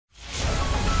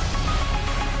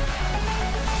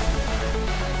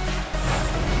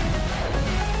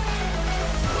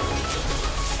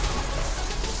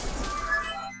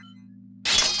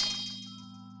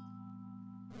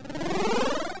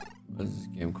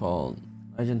called?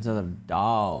 Legends of the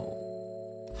Doll.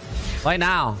 Play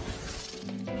now.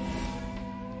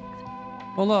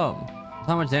 Hold up.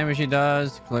 How much damage she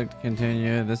does. Click to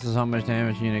continue. This is how much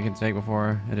damage a unit can take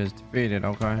before it is defeated.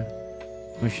 Okay.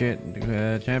 Oh shit.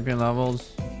 Champion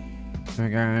levels.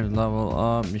 Guaranteed level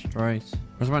up. Your strikes.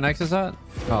 Where's my nexus at?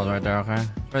 Oh, it's right there. Okay.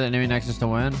 Try the enemy nexus to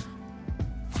win.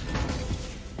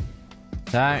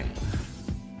 Attack.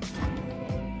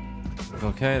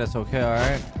 Okay, that's okay. All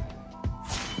right.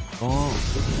 Boom.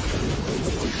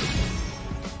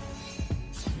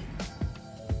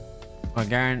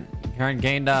 Garen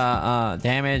gained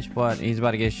damage, but he's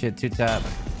about to get shit 2-tap.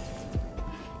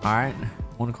 All right,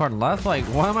 one card left. Like,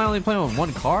 why am I only playing with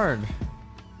one card?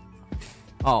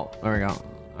 Oh, there we go. All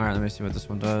right, let me see what this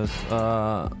one does.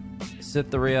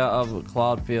 Cytherea of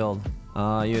Cloud Field.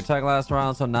 You attack last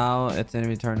round, so now it's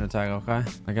enemy turn to attack. Okay,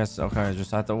 I guess. Okay,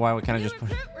 just I thought, why we kind of just put...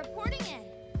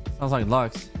 Sounds like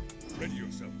Lux. Ready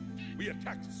yourself. We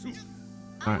attack soon.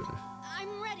 All right.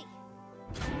 I'm ready.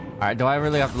 All right, do I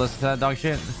really have to listen to that dog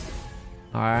shit?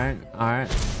 All right, all right.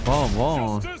 Boom,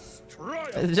 boom.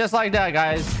 Just like that,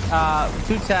 guys.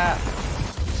 2-tap.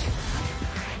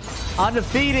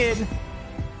 Undefeated.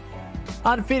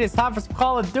 Undefeated. It's time for some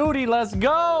Call of Duty. Let's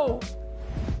go.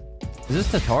 Is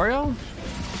this tutorial?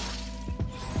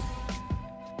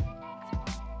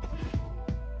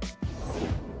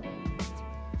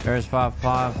 There's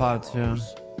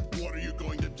 5-5-5-2. What are you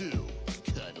going to do?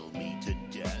 Cuddle me to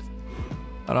death.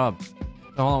 Shut up.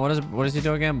 Hold on. What does he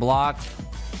do again? Block.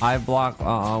 I block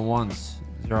once.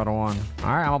 0 to 1. All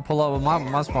right, I'm gonna pull up with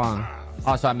my spawn.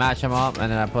 Oh, so I match him up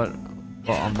and then I put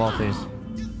on both these.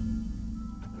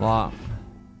 Block.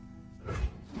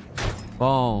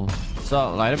 Boom.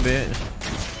 So light a bit.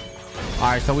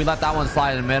 All right, so we let that one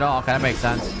slide in the middle. Okay, that makes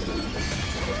sense.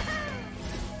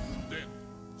 Then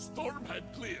storm had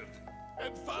cleared,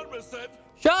 and farmer said,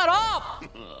 Shut up!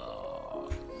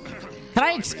 Can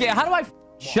I escape? How do I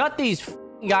shut these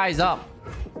guys up?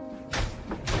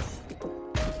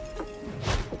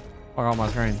 Fuck on my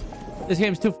screen. This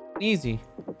game's too easy.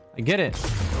 I get it.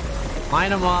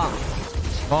 Line them up.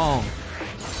 Boom.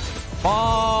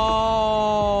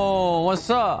 Oh, what's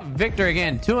up? Victor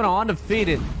again. 2-0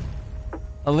 undefeated.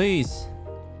 Elise.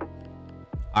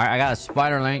 All right, I got a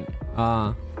spider link.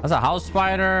 That's a house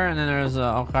spider, and then there's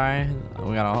a okay.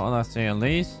 We got a let's see,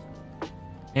 Elise.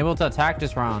 Able to attack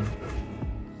this round.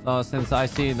 So since I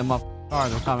see the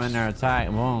cards will come in there, attack.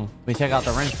 Boom. We check out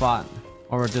the ring spot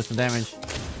or reduce the damage.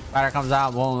 Spider comes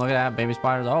out. Boom. Look at that. Baby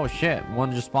spiders. Oh, shit.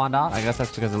 One just spawned out. I guess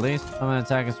that's because of Elise. Summon,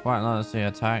 attack, and spider. Let's see.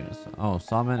 Attack. Oh,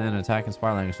 summon and attack and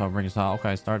spider. So bring us out.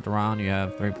 Okay. Start the round. You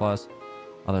have 3+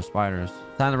 other spiders.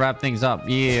 Time to wrap things up.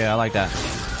 Yeah, I like that.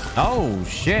 Oh,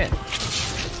 shit.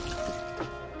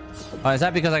 Oh, is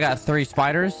that because I got 3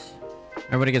 spiders?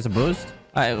 Everybody gets a boost?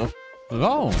 All right.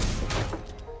 Go.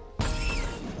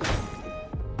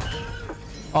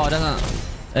 Oh,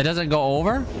 it doesn't go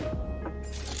over?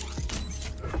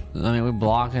 I mean, we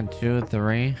block in 2,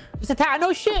 3. Just attack.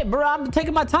 No shit, bro. I'm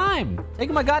taking my time.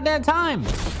 Taking my goddamn time.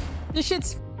 This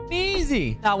shit's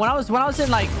easy. Now, when I was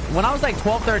like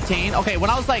 12, 13. Okay, when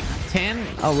I was like 10,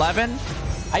 11,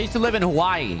 I used to live in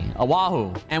Hawaii,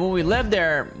 Oahu. And when we lived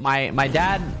there, my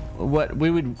dad, we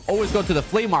would always go to the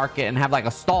flea market and have like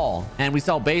a stall, and we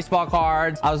sell baseball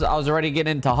cards. I was already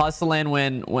getting into hustling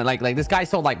when like this guy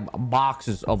sold like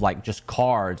boxes of like just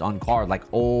cards on cards, like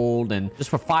old, and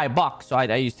just for $5. So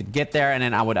I used to get there, and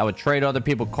then I would trade other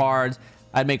people cards.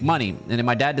 I'd make money. And then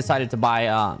my dad decided to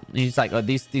buy he's like, oh,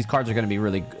 these cards are going to be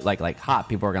really like hot.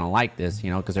 People are going to like this,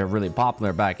 you know, because they're really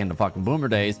popular back in the fucking boomer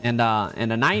days and in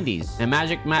the 90s. And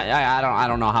I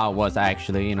don't know how it was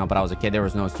actually, you know, but I was a kid. There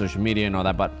was no social media and all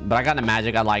that, but I got into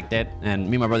Magic. I liked it, and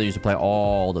me and my brother used to play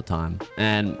all the time.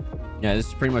 And yeah, this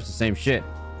is pretty much the same shit.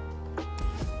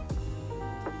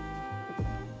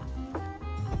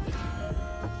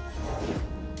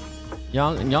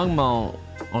 Young Mo.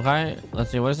 Okay,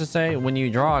 let's see. What does it say? When you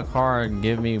draw a card,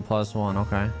 give me +1.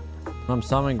 Okay. From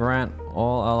summon, grant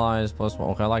all allies +1.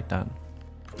 Okay, I like that.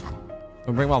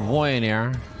 We'll bring my boy in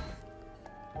here.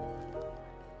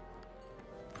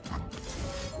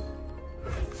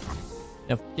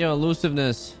 Yo,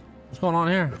 elusiveness. What's going on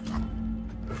here?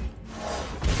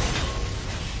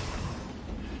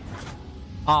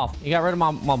 Oh, you got rid of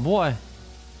my boy.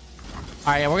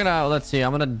 All right, yeah, we're gonna, let's see,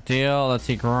 I'm gonna deal, let's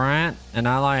see, grant an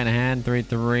ally in hand,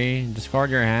 3/3.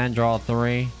 Discard your hand, draw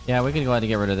 3. Yeah, we can go ahead and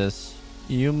get rid of this.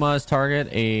 You must target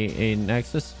a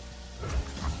nexus.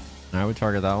 All right, we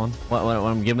target that one. What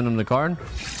I'm giving them the card?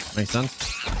 Makes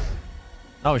sense.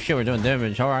 Oh shit, we're doing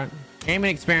damage. All right. Gaming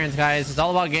experience, guys. It's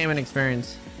all about gaming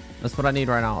experience. That's what I need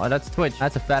right now. Oh, that's Twitch.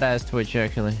 That's a fat ass Twitch,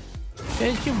 actually.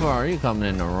 Bitch, you bro, you coming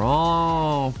in the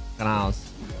wrong house.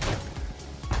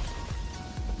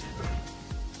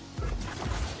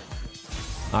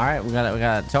 All right, we got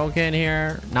a token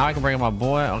here. Now I can bring in my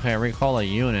boy. Okay, recall a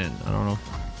unit. I don't know.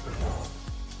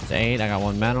 It's 8. I got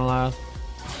 1 mana left.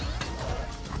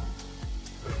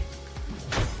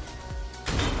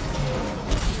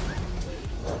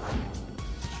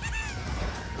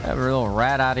 Have a little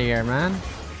rat out of here, man.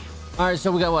 All right,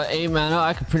 so we got what, 8 mana.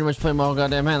 I can pretty much play my whole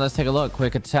goddamn hand. Let's take a look.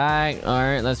 Quick attack. All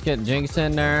right, let's get Jinx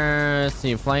in there. Let's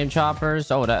see, flame choppers.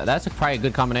 Oh, that's probably a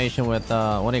good combination with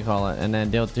what do you call it? And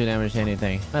then deal 2 damage to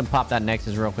anything. Let me pop that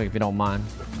Nexus real quick if you don't mind.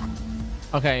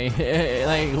 Okay,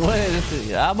 like what is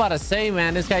this? I'm about to say,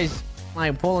 man, this guy's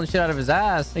like pulling shit out of his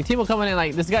ass. Like Timo coming in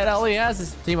like this guy. All he has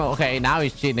is Timo. Okay, now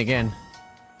he's cheating again.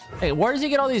 Hey, where does he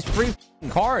get all these free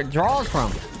card draws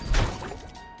from?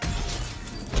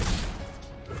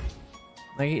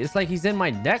 Like, it's like he's in my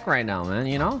deck right now, man,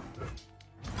 you know?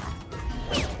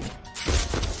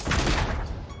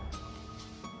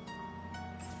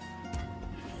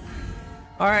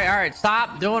 All right,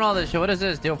 stop doing all this shit. What is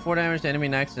this? Deal 4 damage to enemy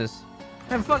Nexus.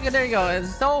 And fucking, there you go.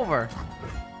 It's over.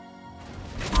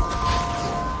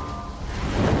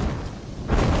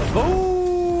 Boom!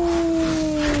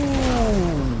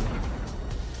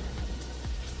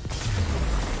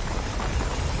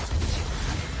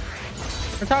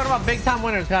 We're talking about big time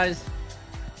winners, guys.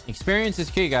 Experience is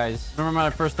key, guys. I remember when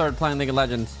I first started playing League of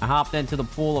Legends. I hopped into the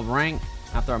pool of rank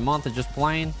after a month of just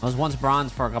playing. I was once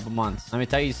bronze for a couple months. Let me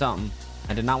tell you something.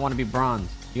 I did not want to be bronze.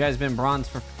 You guys been bronze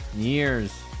for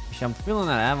years. Actually, I'm feeling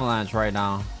that avalanche right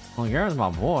now. Oh, Garen's my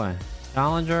boy.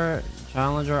 Challenger. I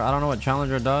don't know what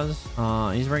Challenger does.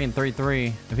 He's bringing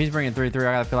 3-3. If he's bringing 3-3,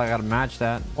 I gotta feel like I gotta match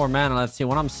that. Or mana. Let's see.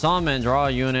 When I'm summoned, draw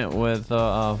a unit with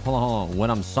hold on.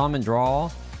 When I'm summoned, draw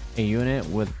a unit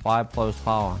with 5+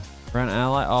 power. Friend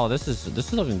ally. Oh, this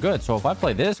is looking good. So if I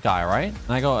play this guy, right, and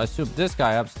I go, I soup this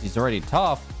guy up, he's already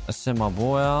tough. I send my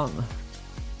boy out.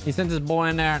 He sends his boy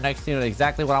in there. Next thing,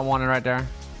 exactly what I wanted right there.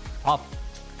 Up.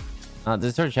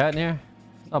 Is there a chat in here?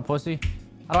 What's up, pussy?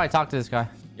 How do I talk to this guy?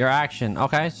 Your action.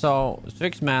 Okay, so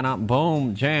 6 mana.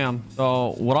 Boom, jam.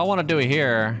 So what I want to do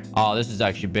here. Oh, this is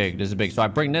actually big. This is big. So I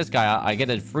bring this guy out. I get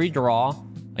a free draw.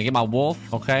 I get my wolf.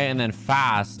 Okay, and then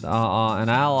fast. An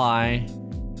ally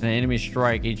and an enemy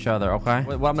strike each other. Okay.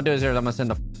 What I'm gonna do is here. I'm gonna send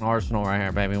the arsenal right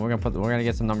here, baby. We're gonna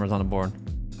get some numbers on the board.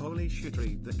 Holy shit!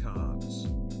 Read the cards.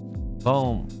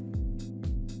 Boom.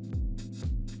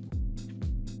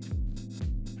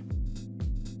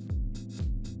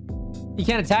 He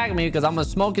can't attack me because I'm gonna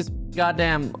smoke his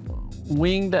goddamn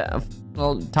winged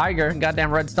tiger.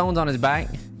 Goddamn red stones on his back.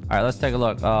 All right, let's take a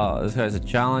look. Oh, this guy's a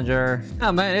challenger.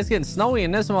 Oh man, it's getting snowy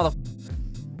in this mother.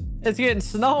 It's getting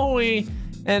snowy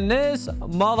in this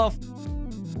mother.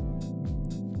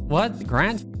 What?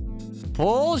 Grant?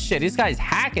 Bullshit. This guy's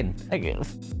hacking. Like,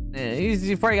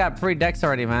 he's probably got pre-decks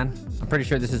already, man. I'm pretty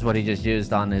sure this is what he just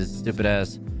used on his stupid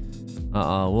ass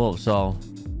wolf. So.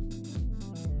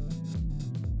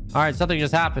 All right, something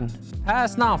just happened.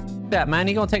 Pass now. F that, man.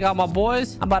 He gonna take out my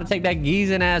boys. I'm about to take that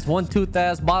geezing ass, one-tooth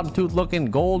ass, bottom tooth looking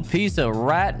gold piece of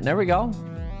rat. There we go.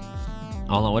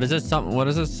 Hold on. What is this? What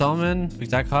is this? Summon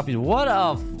exact copies. What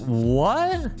a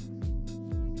what?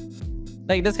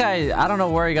 Like this guy, I don't know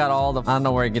where he got all the. I don't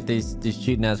know where he get these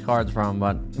cheating ass cards from,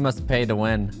 but he must have paid to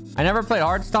win. I never played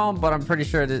Hearthstone, but I'm pretty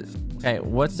sure that. Okay,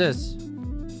 what's this?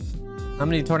 How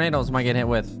many tornadoes am I getting hit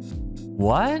with?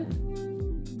 What?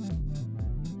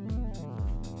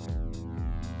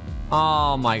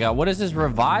 Oh my god, what is this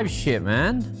revive shit,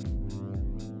 man?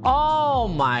 Oh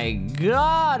my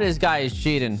god, this guy is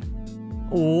cheating.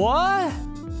 What?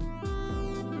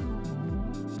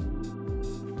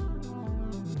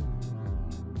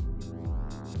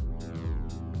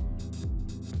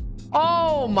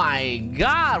 Oh my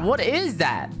god, what is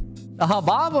that? The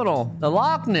Abominable, the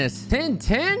Loch Ness,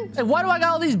 10-10? Like, why do I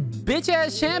got all these bitch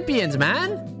ass champions,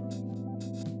 man?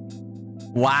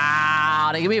 Wow,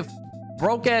 they give me a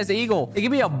broke ass eagle. They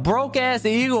give me a broke ass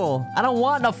eagle. I don't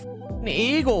want a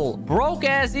eagle. Broke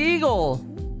ass eagle.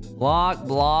 Block,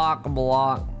 block,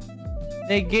 block.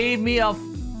 They gave me a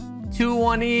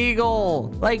 2-1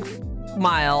 eagle. Like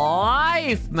my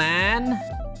life, man.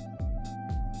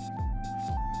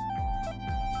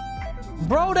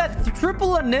 Bro, that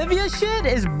triple Anivia shit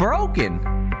is broken.